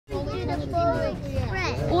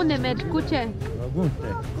Unde mergi? Cu ce? Cu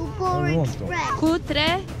Polar Express. Cu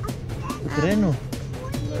tre? Cu trenul?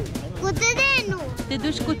 Cu trenul. Te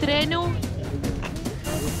duci cu trenul?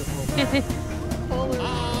 Did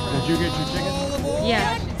you get your ticket?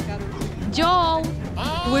 Yeah. Joel,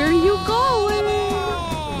 where are you going?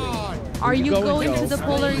 Are you going to the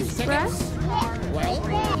Polar Express? Well,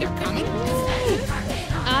 you're coming.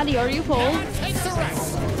 Ali, are you cold? Take the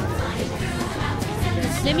rest.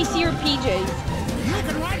 Let me see your PJs. You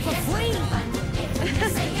can ride for free.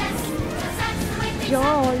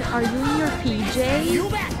 Joel, are you in your PJs? You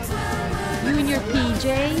bet. You in your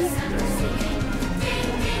PJs?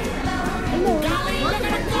 Golly, look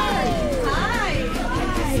at the car.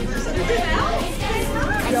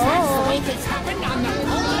 Joel. Things happen on the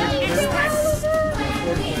Polar Express.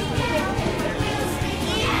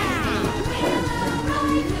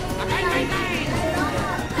 Bang, bang, bang.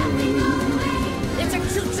 It's a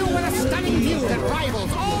choo-choo with a stunning view that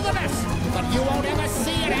rivals all the best, but you won't ever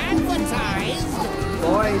see it advertised.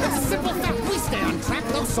 Boys. It's a simple fact, we stay on track,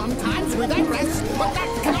 though sometimes we digress, but that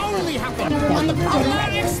can only happen on the Polar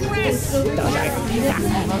Express.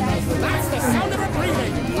 That's the sound of her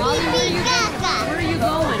breathing. Where are you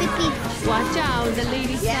going? Watch out, the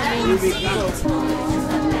lady's coming.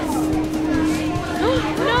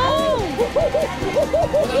 No!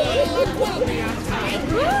 We'll be on time.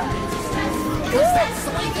 Because that's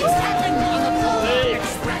the way things happen on the Polar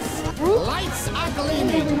Express. Lights are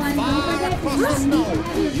gleaming far across the snow.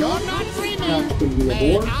 You're not dreaming.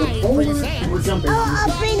 May I present?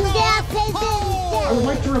 I would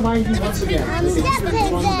like to remind you once again, that if you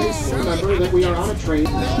spend one day, remember that we are on a train.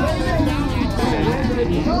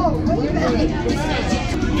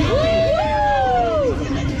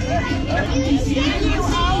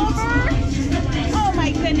 Oh my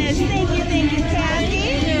goodness, thank you, Kathy.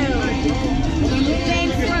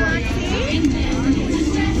 Thanks, Roxy.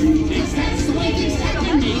 That's the way things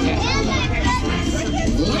happen.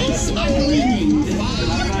 Lights are gleaming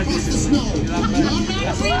far across the snow. You're not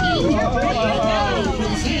dreaming. May I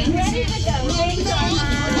present?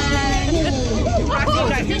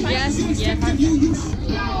 Yes, yes.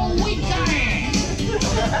 We got it!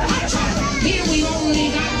 Here we only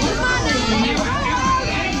got one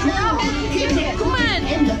Come on!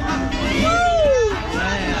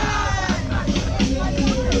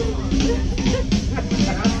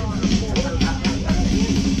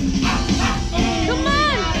 Come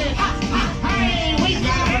on! Hey, we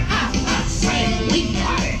got it! Say, we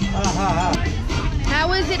got it! How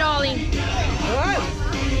is it, Ollie?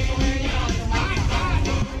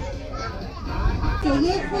 So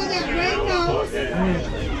look for that red nose.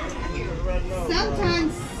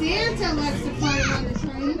 Sometimes Santa likes to climb on the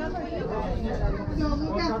train. So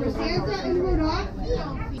look out for Santa and Rudolph.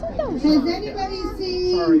 Has anybody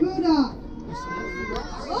seen Rudolph? No.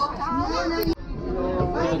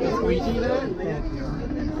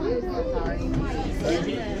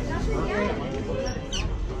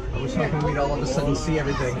 I was hoping we'd all of a sudden see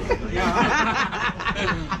everything.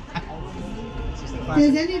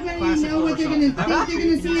 Does anybody know what they're going to think they're going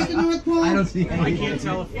to see at the North Pole? I don't see anything. I can't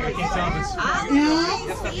tell if it's Elves?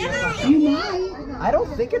 You might. I don't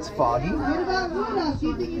think it's foggy. What about Rudolph? Do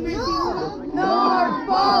you think you might see Rudolph? North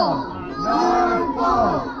Pole! North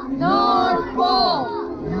Pole! North Pole!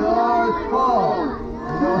 North Pole!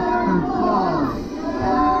 North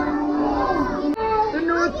Pole! The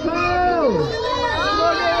North Pole!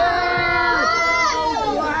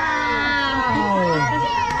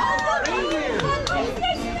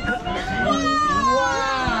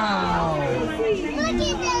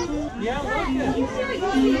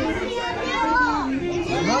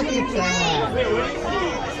 Look at that! Wow! Look at that!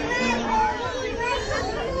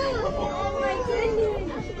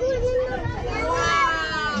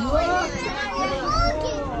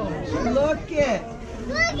 Look it!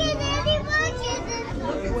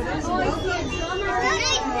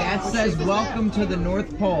 That says welcome to the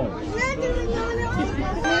North Pole. Has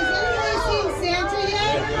anybody seen Santa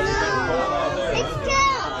yet?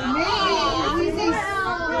 Maybe. We think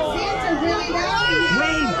Santa really loud.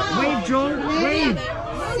 Wave, Joel, wave!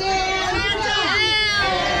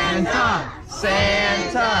 Santa!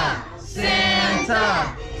 Santa! Santa!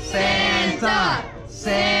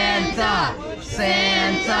 Santa!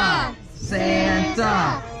 Santa! Santa!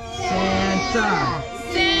 Santa!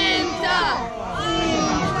 Santa!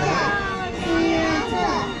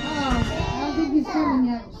 I don't think he's coming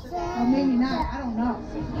yet. Or maybe not. I don't know.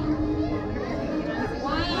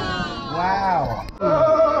 Wow!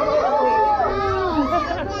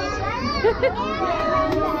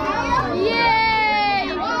 Yay!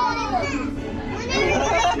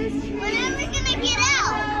 When are we gonna get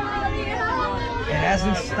out?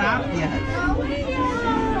 hasn't stopped yet.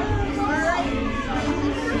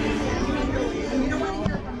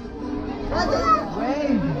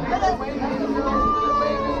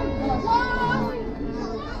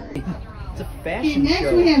 It's a fashion Next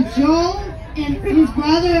show. we have Joel and his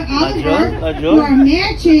brother Oliver, who are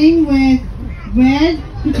matching with red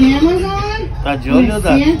pajamas on, with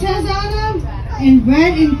Santas on them, and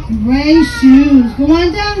red and gray shoes. Go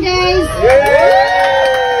on down, guys.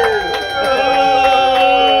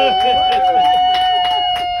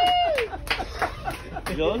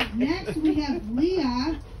 Next we have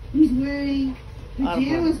Leah, who's wearing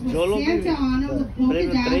pajamas with Santa on them, with polka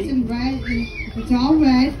dots and red, and it's all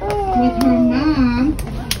red, with her mom,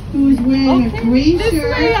 who's wearing a green shirt.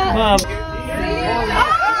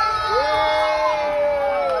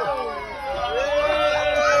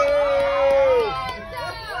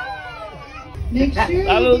 Make sure you get your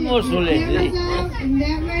cameras out and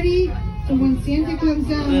that ready, so when Santa comes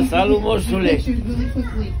down, we can take pictures really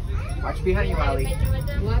quickly. Watch behind you, Ali.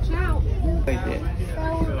 Watch out. Right there.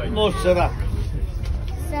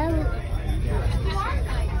 Salut.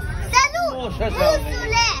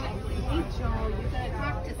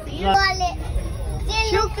 Ce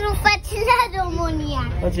lucru face la România?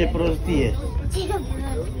 Face prostie. Ce lucru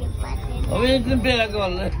face? O venit în pielea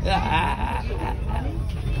goală.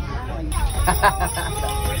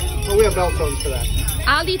 Well, we have bell phones for that.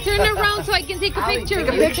 Ali, turn around so I can take a Ali, picture. take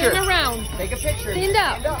a of you. picture. Turn around. Take a picture. Stand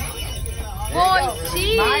up. Boys,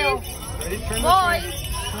 cheese. Boys.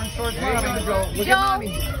 Turn towards mommy. Look Joe. at mommy.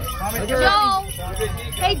 Mommy, look at Joe.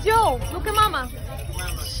 Hey, Joe. Look at Mama.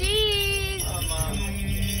 Cheese.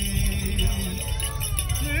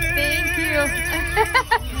 Thank you.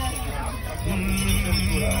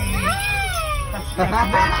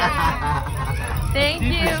 Thank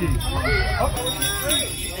you.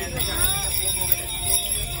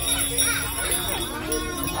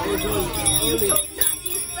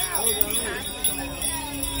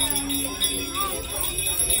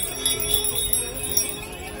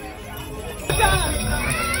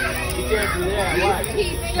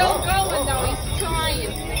 He's still going though. He's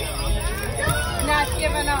trying. Not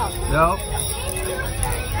giving up. No.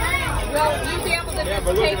 Will you be able to just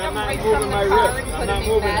take him right from the car and put him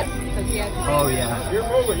in bed? Oh, yeah. You're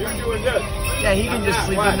moving. You're doing this. Yeah, he can just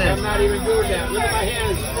sleep in this. I'm not even doing that. Look at my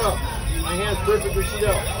hands. Look. My hand's perfectly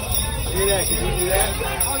still. See that? Can you do that?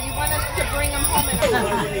 Oh, you want us to bring him home and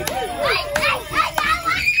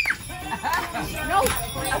no.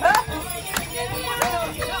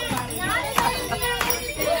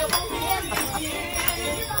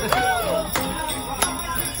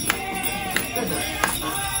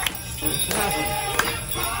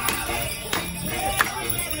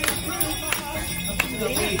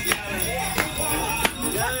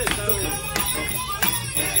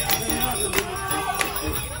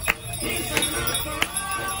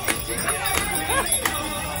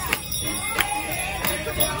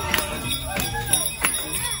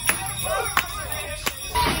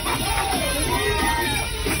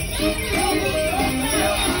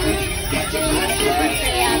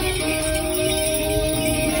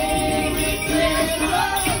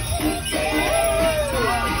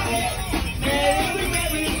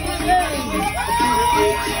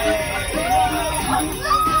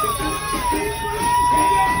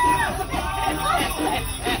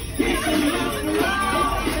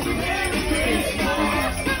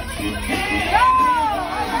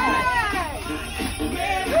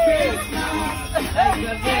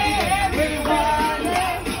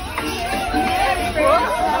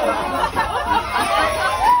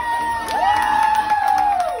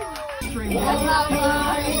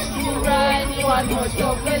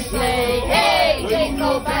 Hey,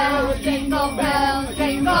 jingle bells,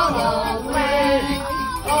 jingle all the way.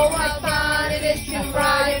 Oh, what fun it is to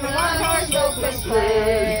ride in a one-horse open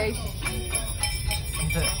sleigh.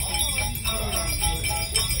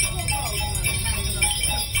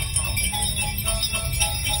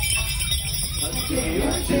 A year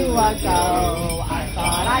or two ago, I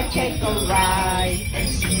thought I'd take a ride and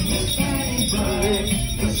see Daddy Bird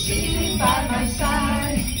sitting by my side.